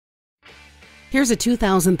Here's a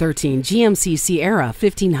 2013 GMC Sierra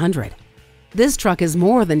 1500. This truck is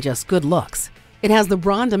more than just good looks. It has the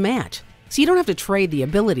brawn to match, so you don't have to trade the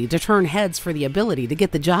ability to turn heads for the ability to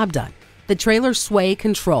get the job done. The trailer sway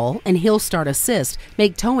control and hill start assist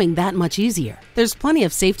make towing that much easier. There's plenty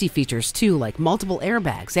of safety features too, like multiple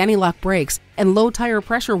airbags, anti-lock brakes, and low tire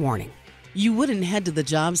pressure warning. You wouldn't head to the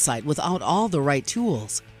job site without all the right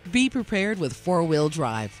tools. Be prepared with four-wheel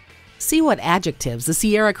drive. See what adjectives the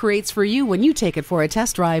Sierra creates for you when you take it for a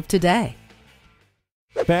test drive today.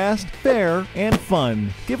 Fast, fair, and fun.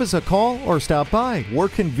 Give us a call or stop by. We're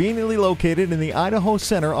conveniently located in the Idaho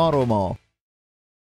Center Auto Mall.